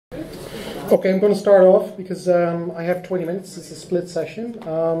Okay, I'm going to start off because I have 20 minutes. It's a split session.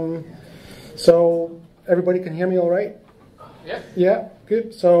 So everybody can hear me all right? Yeah. Yeah,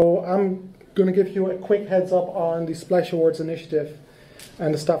 good. So I'm going to give you a quick heads up on the Splash Awards initiative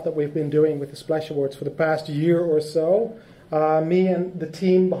and the stuff that we've been doing with the Splash Awards for the past year or so. Me and the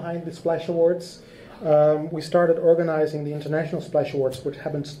team behind the Splash Awards, we started organizing the International Splash Awards, which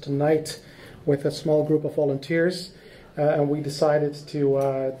happens tonight with a small group of volunteers. And we decided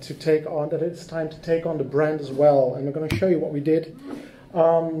to take on that it's time to take on the brand as well. And I'm going to show you what we did.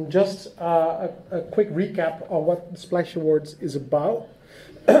 Just a quick recap on what the Splash Awards is about.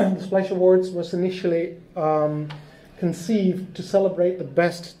 The Splash Awards was initially conceived to celebrate the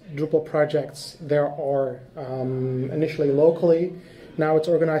best Drupal projects there are, initially locally. Now it's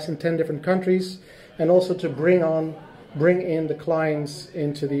organized in 10 different countries, and also to bring in the clients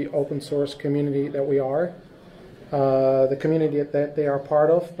into the open source community that we are. The community that they are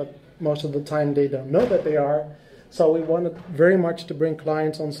part of, but most of the time they don't know that they are. So we wanted very much to bring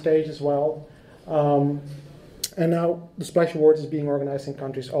clients on stage as well. And now the Splash Awards is being organized in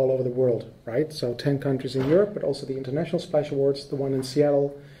countries all over the world, right? So 10 countries in Europe, but also the International Splash Awards, the one in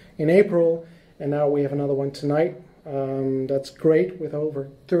Seattle in April, and now we have another one tonight. That's great, with over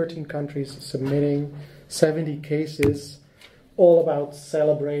 13 countries submitting 70 cases, all about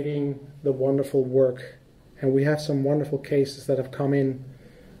celebrating the wonderful work. And we have some wonderful cases that have come in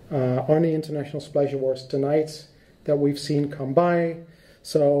on the International Splash Awards tonight that we've seen come by.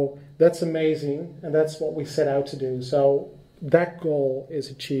 So that's amazing, and that's what we set out to do. So that goal is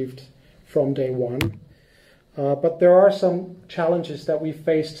achieved from day one. But there are some challenges that we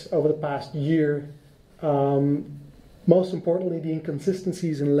faced over the past year. Most importantly, the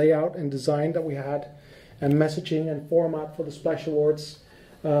inconsistencies in layout and design that we had, and messaging and format for the Splash Awards.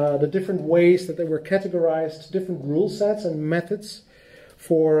 The different ways that they were categorized, different rule sets and methods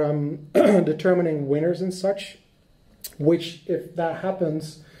for determining winners and such, which, if that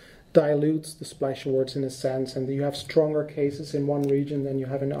happens, dilutes the Splash Awards in a sense, and you have stronger cases in one region than you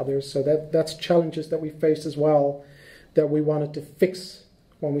have in others. So that's challenges that we faced as well, that we wanted to fix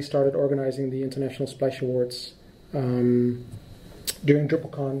when we started organizing the International Splash Awards during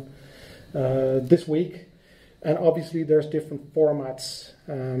DrupalCon this week. And obviously there's different formats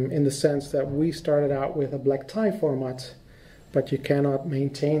in the sense that we started out with a black tie format, but you cannot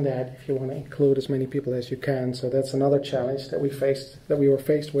maintain that if you want to include as many people as you can. So that's another challenge that we were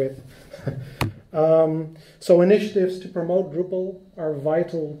faced with. So initiatives to promote Drupal are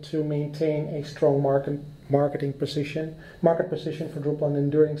vital to maintain a strong market position for Drupal and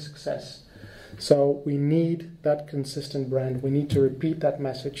enduring success. So we need that consistent brand. We need to repeat that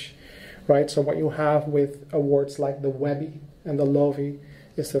message. Right, so what you have with awards like the Webby and the Lovey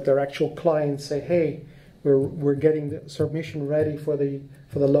is that their actual clients say, "Hey, we're getting the submission ready for the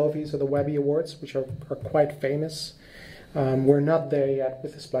Lovies or the Webby Awards, which are quite famous." We're not there yet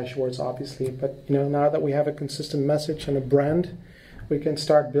with the Splash Awards, obviously, but now that we have a consistent message and a brand, we can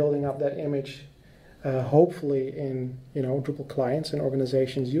start building up that image, hopefully in Drupal clients and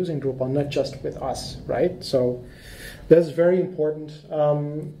organizations using Drupal, not just with us, right? So that's very important.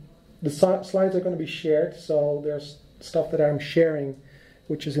 The slides are going to be shared, so there's stuff that I'm sharing,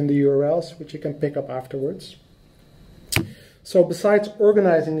 which is in the URLs, which you can pick up afterwards. So besides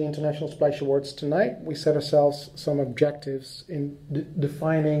organizing the International Splash Awards tonight, we set ourselves some objectives in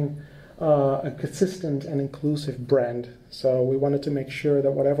defining a consistent and inclusive brand. So we wanted to make sure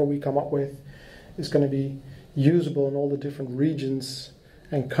that whatever we come up with is going to be usable in all the different regions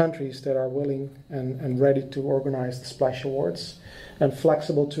and countries that are willing and ready to organize the Splash Awards, and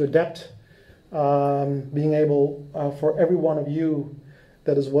flexible to adapt, being able for every one of you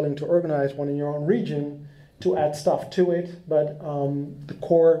that is willing to organize one in your own region to add stuff to it. But the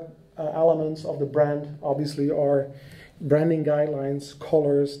core elements of the brand obviously are branding guidelines,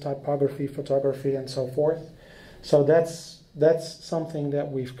 colors, typography, photography, and so forth. So that's something that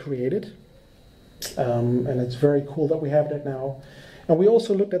we've created, and it's very cool that we have that now. And we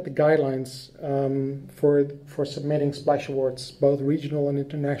also looked at the guidelines for submitting Splash Awards, both regional and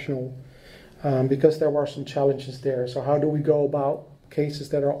international, because there were some challenges there. So how do we go about cases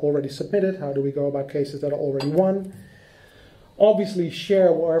that are already submitted? How do we go about cases that are already won? Obviously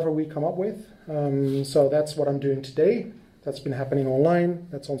share whatever we come up with. So that's what I'm doing today. That's been happening online.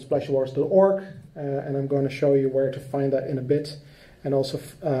 That's on splashawards.org, and I'm going to show you where to find that in a bit, and also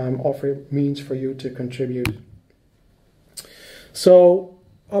offer means for you to contribute. So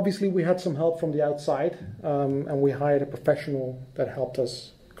obviously we had some help from the outside, and we hired a professional that helped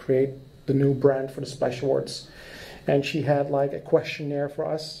us create the new brand for the Splash Awards. And she had like a questionnaire for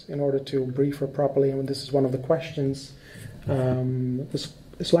us in order to brief her properly, and this is one of the questions.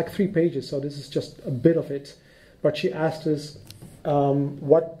 it's like 3 pages, so this is just a bit of it. But she asked us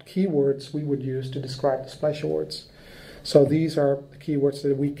what keywords we would use to describe the splash awards. So these are the keywords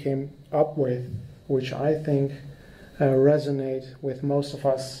that we came up with, which I think resonate with most of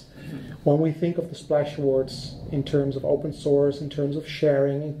us when we think of the splash awards in terms of open source, in terms of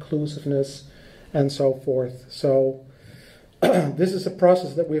sharing, inclusiveness, and so forth. So this is a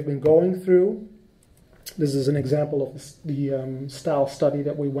process that we've been going through. This is an example of the style study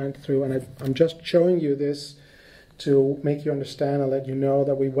that we went through, and I'm just showing you this to make you understand and let you know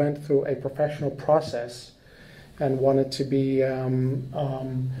that we went through a professional process and wanted to be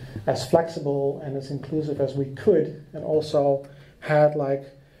as flexible and as inclusive as we could, and also had like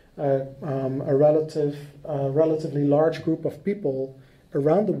a relatively large group of people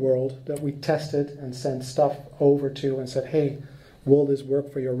around the world that we tested and sent stuff over to and said, hey, will this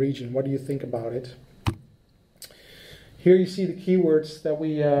work for your region? What do you think about it? Here you see the keywords that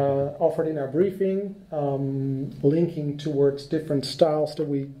we offered in our briefing, linking towards different styles that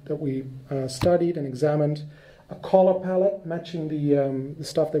we studied and examined. A color palette matching the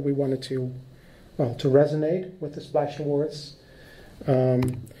stuff that we wanted to resonate with the Splash Awards.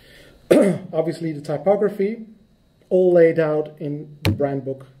 Obviously the typography, all laid out in the brand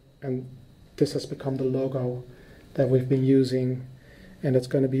book, and this has become the logo that we've been using, and it's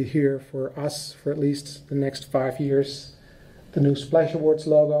going to be here for us for at least the next 5 years, the new Splash Awards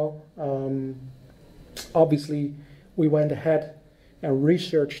logo. Obviously we went ahead and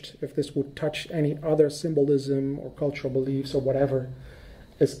researched if this would touch any other symbolism or cultural beliefs or whatever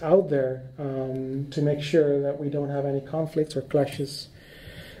is out there, to make sure that we don't have any conflicts or clashes.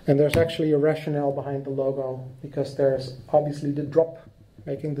 And there's actually a rationale behind the logo, because there's obviously the drop,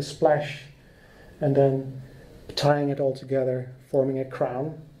 making the splash, and then tying it all together, forming a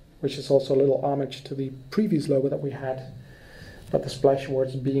crown, which is also a little homage to the previous logo that we had. But the Splash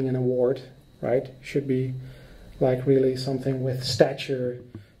Awards being an award, right, should be like really something with stature.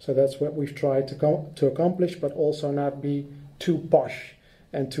 So that's what we've tried to accomplish, but also not be too posh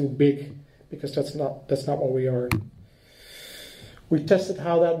and too big, because that's not what we are. We tested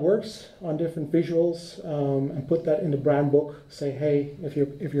how that works on different visuals, and put that in the brand book. Say, hey, if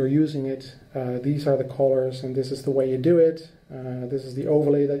you're using it, these are the colors, and this is the way you do it. This is the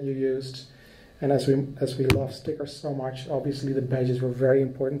overlay that you used. And as we love stickers so much, obviously the badges were very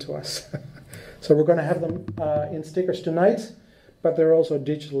important to us. So we're going to have them in stickers tonight, but they're also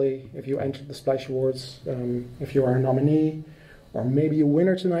digitally if you enter the Splash Awards. If you are a nominee or maybe a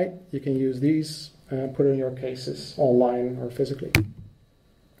winner tonight, you can use these. Put in your cases online or physically.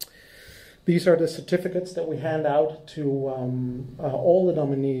 These are the certificates that we hand out to all the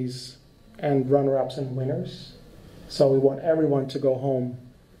nominees and runner-ups and winners. So we want everyone to go home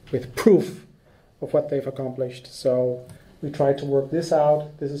with proof of what they've accomplished. So we tried to work this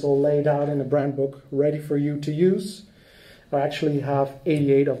out. This is all laid out in a brand book, ready for you to use. I actually have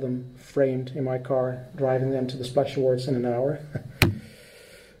 88 of them framed in my car, driving them to the Splash Awards in an hour.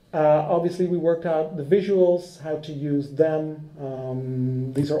 Obviously we worked out the visuals, how to use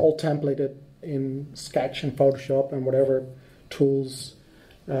them. These are all templated in Sketch and Photoshop and whatever tools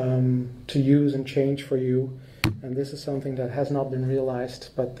to use and change for you. And this is something that has not been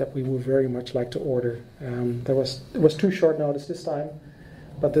realized, but that we would very much like to order. It was too short notice this time,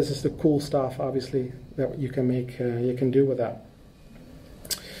 but this is the cool stuff, obviously, that you can make, you can do with that.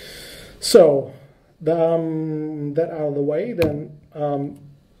 So that out of the way, then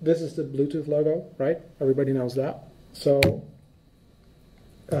this is the Bluetooth logo, right? Everybody knows that. So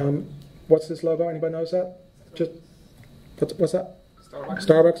what's this logo? Anybody knows that? Just what's that? Starbucks.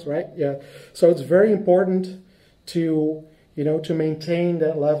 Starbucks, right? Yeah. So it's very important to maintain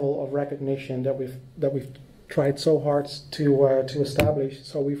that level of recognition that we've tried so hard to establish.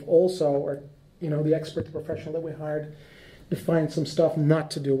 So we've also, the expert professional that we hired, defined some stuff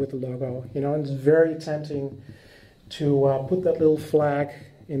not to do with the logo. And it's very tempting to put that little flag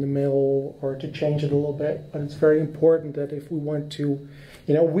in the middle or to change it a little bit. But it's very important that if we want to,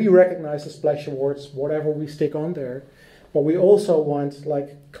 we recognize the Splash Awards, whatever we stick on there. But we also want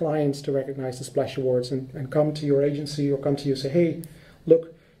clients to recognize the Splash Awards and come to your agency or come to you and say, hey,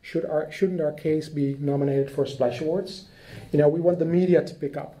 look, shouldn't our case be nominated for Splash Awards? We want the media to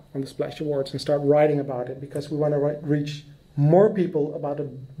pick up on the Splash Awards and start writing about it, because we want to reach more people about the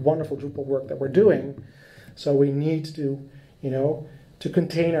wonderful Drupal work that we're doing. So we need to, to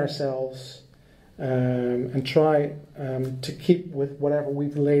contain ourselves and try to keep with whatever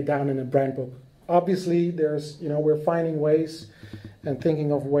we've laid down in a brand book. Obviously, there's, we're finding ways and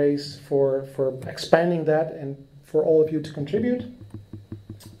thinking of ways for expanding that and for all of you to contribute.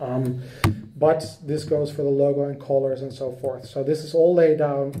 but this goes for the logo and colors and so forth. So this is all laid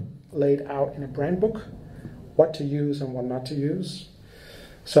out in a brand book, what to use and what not to use.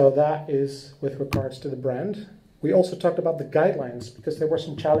 So that is with regards to the brand. We also talked about the guidelines because there were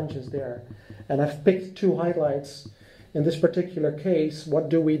some challenges there. And I've picked two highlights. In this particular case, what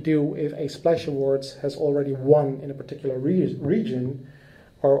do we do if a Splash Awards has already won in a particular region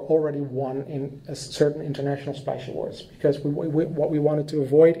or already won in a certain international Splash Awards? Because what we wanted to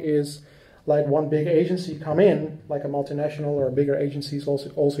avoid is like one big agency come in, like a multinational or bigger agencies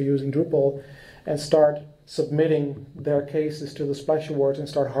also using Drupal, and start submitting their cases to the Splash Awards and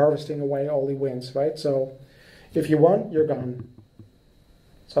start harvesting away all the wins, right? So if you won, you're gone.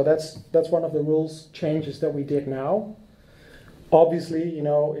 So that's one of the rules changes that we did now. Obviously, you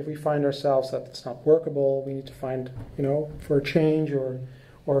know, if we find ourselves that it's not workable, we need to find, you know, for a change or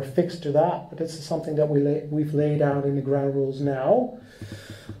a fix to that. But this is something that we've laid out in the ground rules now.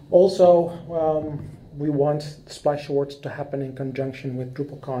 Also, we want the Splash Awards to happen in conjunction with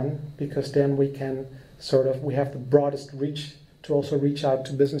DrupalCon, because then we can we have the broadest reach to also reach out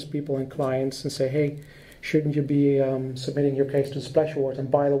to business people and clients and say, hey, shouldn't you be submitting your case to the Splash Awards? And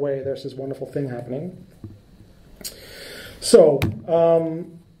by the way, there's this wonderful thing happening. So,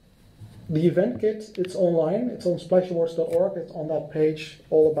 the event kit, it's online. It's on splashawards.org. It's on that page,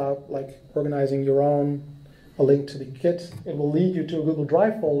 all about like organizing your own, a link to the kit. It will lead you to a Google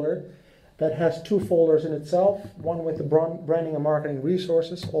Drive folder that has two folders in itself, one with the branding and marketing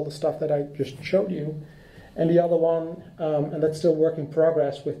resources, all the stuff that I just showed you, and the other one, and that's still work in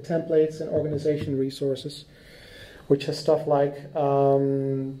progress, with templates and organization resources, which has stuff like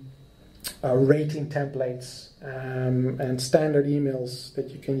rating templates and standard emails that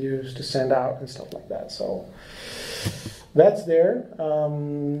you can use to send out and stuff like that. So that's there.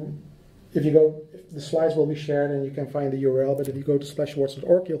 If you go, the slides will be shared and you can find the URL, but if you go to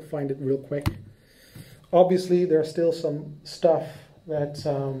splashawards.org, you'll find it real quick. Obviously, there's still some stuff that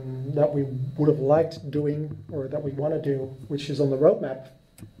that we would have liked doing, or that we want to do, which is on the roadmap.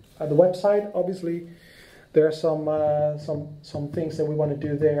 At the website, obviously, there are some things that we want to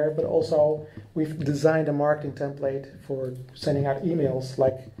do there, but also we've designed a marketing template for sending out emails,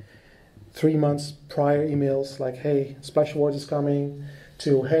 like 3 months prior emails, like, hey, Splash Awards is coming,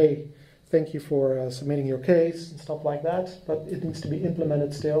 to, hey, thank you for submitting your case, and stuff like that, but it needs to be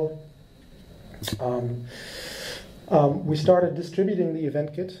implemented still. We started distributing the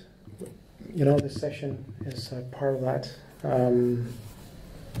event kit. You know, this session is part of that.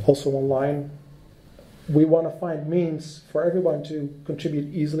 Also online. We want to find means for everyone to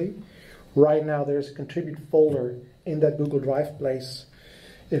contribute easily. Right now there's a contribute folder in that Google Drive place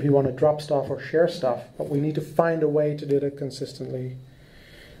if you want to drop stuff or share stuff, but we need to find a way to do that consistently.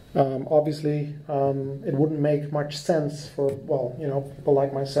 Obviously, it wouldn't make much sense for, well, you know, people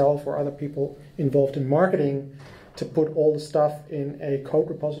like myself or other people involved in marketing to put all the stuff in a code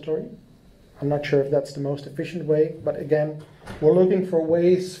repository. I'm not sure if that's the most efficient way, but again, we're looking for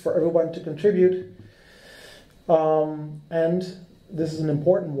ways for everyone to contribute. And this is an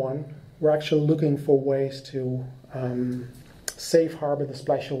important one. We're actually looking for ways to safe harbor the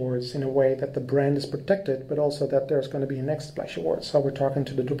Splash Awards in a way that the brand is protected, but also that there's going to be a next Splash Awards. So we're talking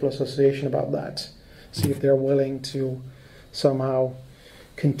to the Drupal Association about that. See if they're willing to somehow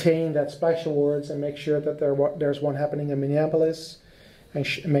contain that Splash Awards and make sure that there's one happening in Minneapolis, and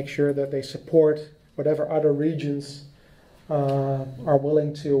make sure that they support whatever other regions are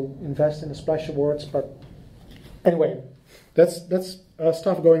willing to invest in the Splash Awards. But anyway, that's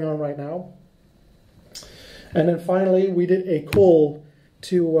stuff going on right now. And then finally, we did a call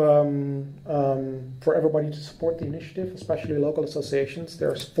to for everybody to support the initiative, especially local associations.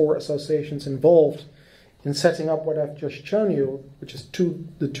 There's 4 associations involved in setting up what I've just shown you, which is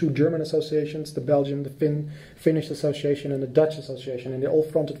the two German associations, the Belgian, the Finnish association, and the Dutch association, and they all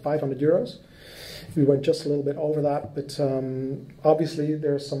fronted €500. We went just a little bit over that, but obviously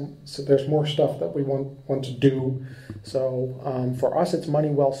there's more stuff that we want to do. So for us, it's money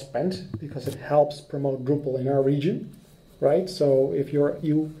well spent because it helps promote Drupal in our region, right? So if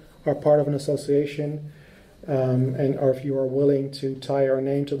you are part of an association, or if you are willing to tie your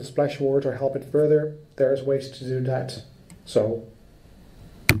name to the Splash Award or help it further, there's ways to do that. So,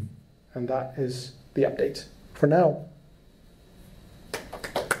 and that is the update for now.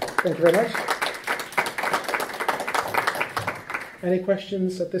 Thank you very much. Any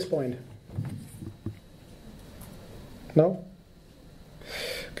questions at this point? No?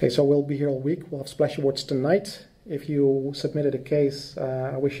 Okay, so we'll be here all week. We'll have Splash Awards tonight. If you submitted a case,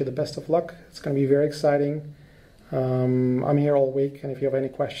 I wish you the best of luck. It's going to be very exciting. I'm here all week, and if you have any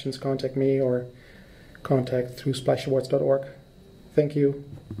questions, contact me or contact through splashawards.org. Thank you.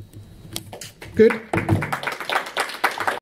 Good.